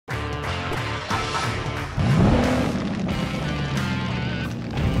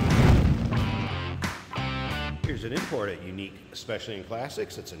Here's an imported unique, especially in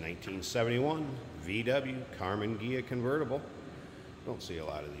classics. It's a 1971 VW Karmann Ghia convertible. Don't see a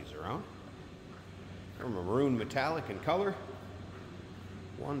lot of these around. They're maroon metallic in color.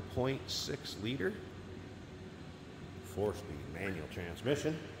 1.6 liter. 4-speed manual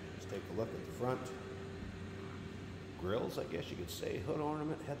transmission. Let's take a look at the front. Grills, I guess you could say. Hood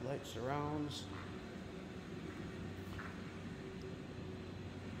ornament, headlight surrounds.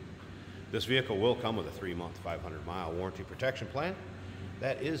 This vehicle will come with a 3-month, 500-mile warranty protection plan.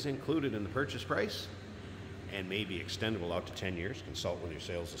 That is included in the purchase price and may be extendable out to 10 years. Consult with your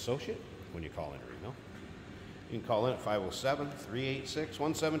sales associate when you call in or email. You can call in at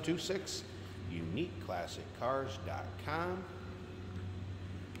 507-386-1726, uniqueclassiccars.com.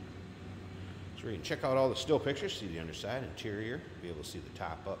 So you can check out all the still pictures, see the underside, interior, be able to see the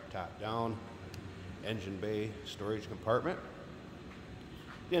top up, top down, engine bay, storage compartment.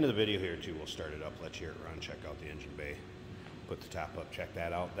 At the end of the video here too, we'll start it up, let you hear it run, check out the engine bay, put the top up, check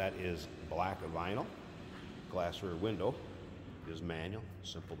that out. That is black vinyl. Glass rear window is manual,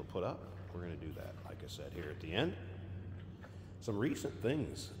 simple to put up. We're going to do that, like I said, here at the end. Some recent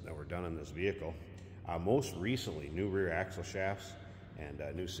things that were done on this vehicle. Most recently, new rear axle shafts and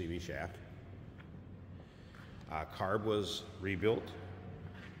new CV shaft. Carb was rebuilt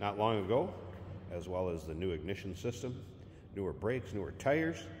not long ago, as well as the new ignition system, newer brakes, newer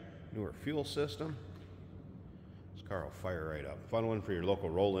tires, newer fuel system. This car will fire right up. Fun one for your local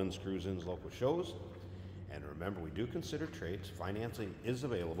roll-ins, cruise-ins, local shows. And remember, we do consider trades. Financing is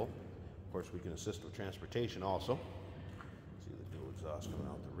available. Of course, we can assist with transportation also. See the dual exhaust coming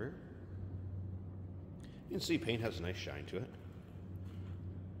out the rear. You can see paint has a nice shine to it.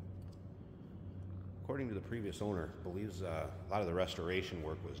 According to the previous owner, believes a lot of the restoration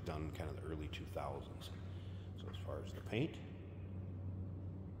work was done kind of the early 2000s. So as far as the paint,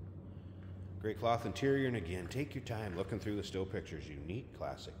 great cloth interior, and again, take your time looking through the still pictures.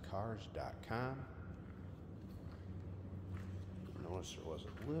 uniqueclassiccars.com. Notice there was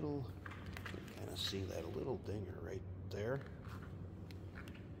a little, you can kind of see that little dinger right there.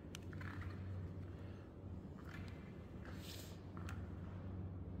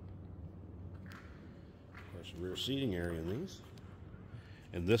 Of course, rear seating area in these.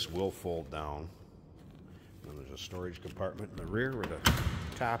 And this will fold down. And there's a storage compartment in the rear where the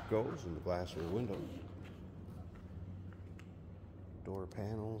top goes and the glass rear windows. Door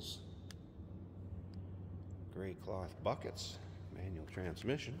panels. Gray cloth buckets. Manual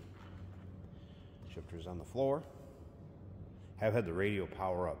transmission. Shifters on the floor. Have had the radio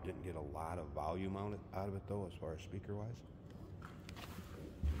power up. Didn't get a lot of volume out of it though, as far as speaker wise.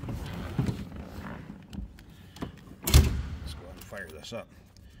 Let's go ahead and fire this up.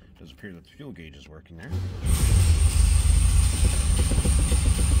 It does appear that the fuel gauge is working there.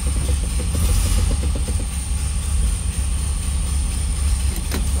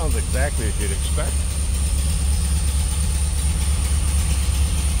 Sounds exactly as you'd expect.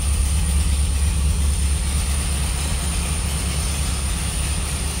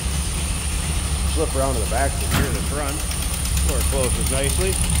 Flip around to the back to hear this run. Door closes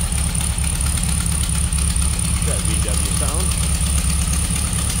nicely. Got VW sound.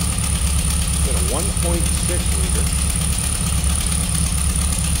 Got a 1.6 liter.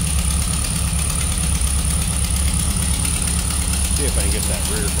 See if I can get that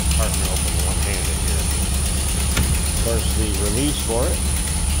rear compartment open one-handed here. Of course, the release for it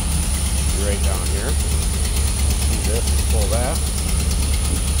is right down here. See this, pull that.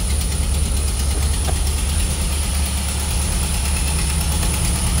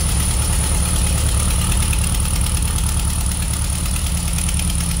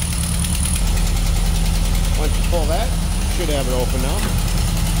 Once you pull that, you should have it open now.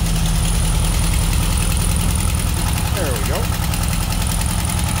 There we go.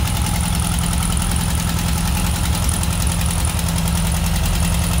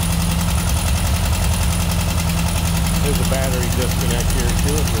 There's a battery disconnect here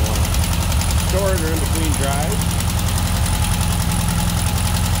too if you want to store it or in between drives.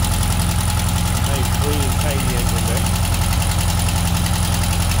 Nice, clean, tidy engine bay.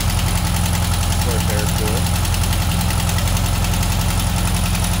 Of course, air cooler.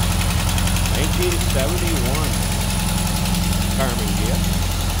 1971 Karmann Ghia.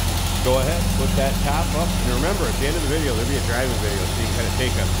 Go ahead, put that top up. And remember, at the end of the video, there'll be a driving video, so you can kind of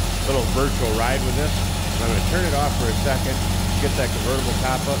take a little virtual ride with this. So I'm going to turn it off for a second, get that convertible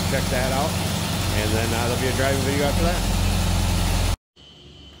top up, check that out, and then there'll be a driving video after that.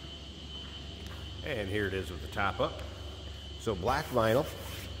 And here it is with the top up. So black vinyl.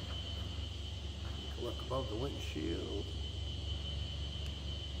 Look above the windshield.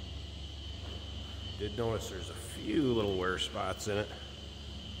 Did notice there's a few little wear spots in it.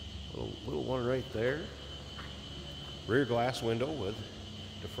 Little one right there. Rear glass window with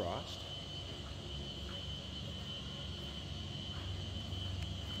defrost.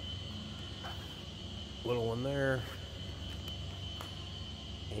 Little one there.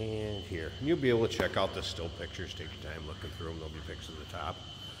 And here. And you'll be able to check out the still pictures. Take your time looking through them. There'll be pics of the top.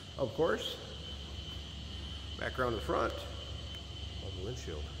 Of course. Background in the front. Love the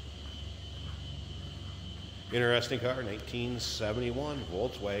windshield. Interesting car, 1971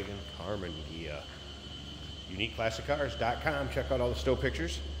 Volkswagen Karmann Ghia. UniqueClassicCars.com. Check out all the still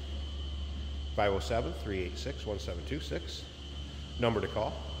pictures. 507-386-1726. Number to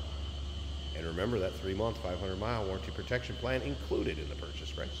call. And remember that 3-month, 500-mile warranty protection plan included in the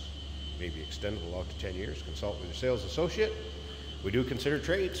purchase price. May be extendable out to 10 years. Consult with your sales associate. We do consider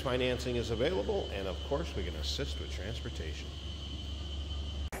trades. Financing is available. And of course, we can assist with transportation.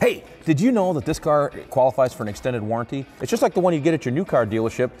 Hey, did you know that this car qualifies for an extended warranty? It's just like the one you get at your new car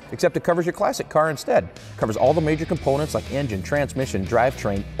dealership, except it covers your classic car instead. It covers all the major components like engine, transmission,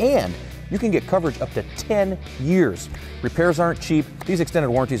 drivetrain, and you can get coverage up to 10 years. Repairs aren't cheap. These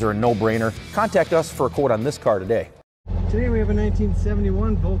extended warranties are a no-brainer. Contact us for a quote on this car today. Today we have a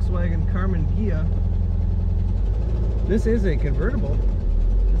 1971 Volkswagen Karmann Ghia. This is a convertible.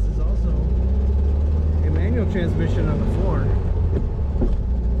 This is also a manual transmission on the floor.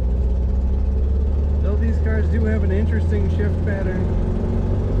 Though these cars do have an interesting shift pattern,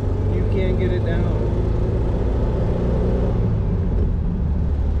 you can't get it down.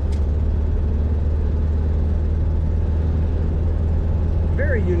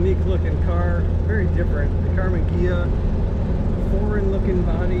 Very unique looking car, very different. The Karmann Ghia, foreign looking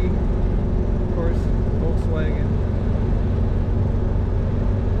body, of course Volkswagen,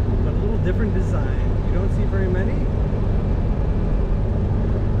 but a little different design. You don't see very many.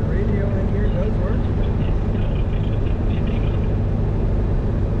 The radio in here does work.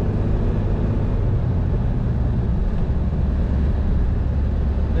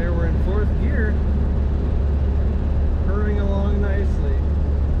 There we're in 4th gear, purring along nicely.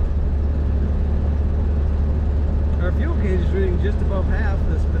 Our fuel gauge is reading just above half.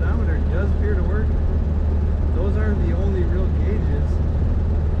 The speedometer does appear to work. Those are the only real gauges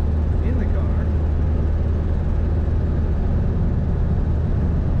in the car.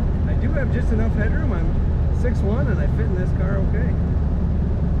 I do have just enough headroom. I'm 6'1" and I fit in this car okay.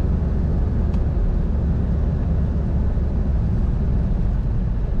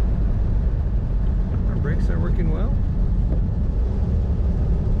 Our brakes are working well.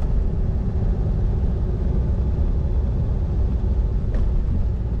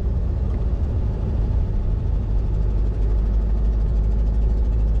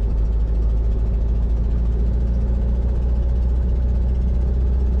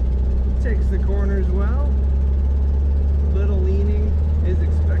 Takes the corners well. Little leaning is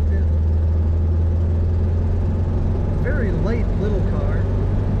expected. Very light little car.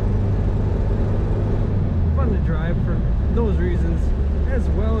 Fun to drive for those reasons, as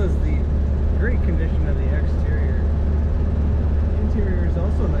well as the great condition of the exterior. The interior is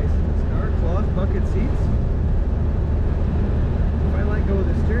also nice in this car. Cloth bucket seats. If I let go of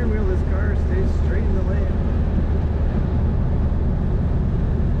the steering wheel, this car stays straight in the lane.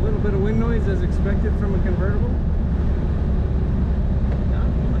 A little bit of wind noise as expected from a convertible. Not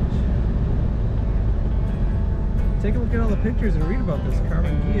much. Take a look at all the pictures and read about this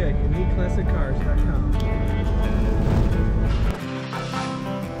Karmann Ghia at UniqueClassicCars.com.